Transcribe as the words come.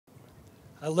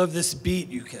I love this beat,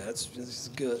 you cats. This is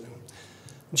good.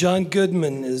 John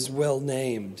Goodman is well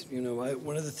named. You know,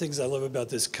 one of the things I love about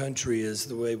this country is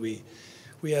the way we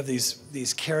have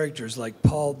these characters like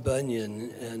Paul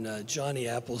Bunyan and Johnny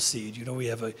Appleseed. You know, we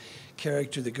have a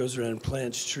character that goes around and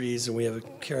plants trees, and we have a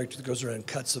character that goes around and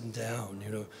cuts them down.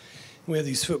 You know, we have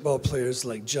these football players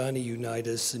like Johnny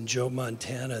Unitas and Joe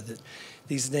Montana.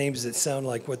 These names that sound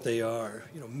like what they are.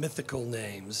 You know, mythical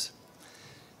names.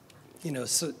 You know,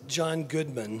 so John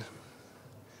Goodman.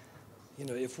 You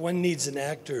know, if one needs an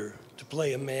actor to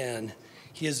play a man,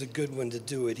 he is a good one to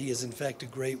do it. He is, in fact, a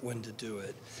great one to do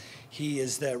it. He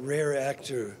is that rare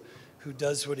actor who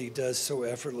does what he does so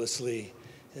effortlessly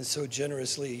and so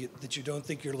generously that you don't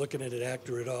think you're looking at an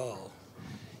actor at all.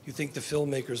 You think the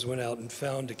filmmakers went out and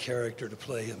found a character to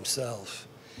play himself.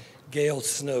 Gail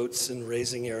Snotes in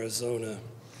Raising Arizona,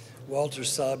 Walter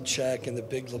Sobchak in The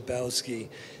Big Lebowski,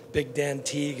 Big Dan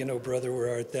Teague in Oh Brother,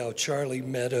 Where Art Thou, Charlie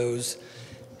Meadows,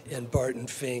 and Barton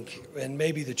Fink, and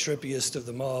maybe the trippiest of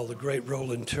them all, the great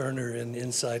Roland Turner in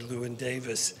Inside Llewyn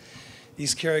Davis.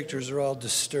 These characters are all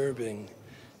disturbing,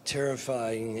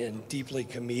 terrifying, and deeply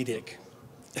comedic.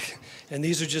 And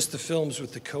these are just the films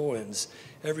with the Coens.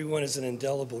 Everyone is an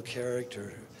indelible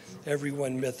character,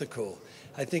 everyone mythical.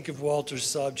 I think of Walter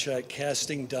Sobchak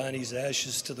casting Donnie's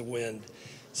ashes to the wind,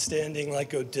 standing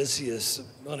like Odysseus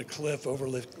on a cliff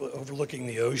overlooking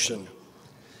the ocean.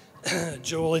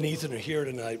 Joel and Ethan are here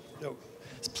tonight. No,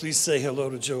 please say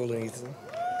hello to Joel and Ethan.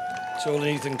 Joel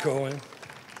and Ethan Coen.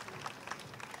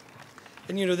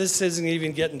 And you know, this isn't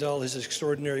even getting to all his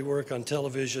extraordinary work on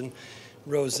television.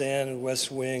 Roseanne and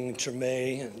West Wing,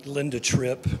 Treme and Linda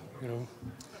Tripp, you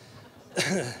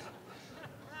know.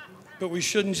 But we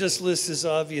shouldn't just list his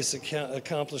obvious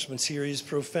accomplishments here. He's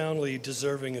profoundly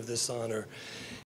deserving of this honor.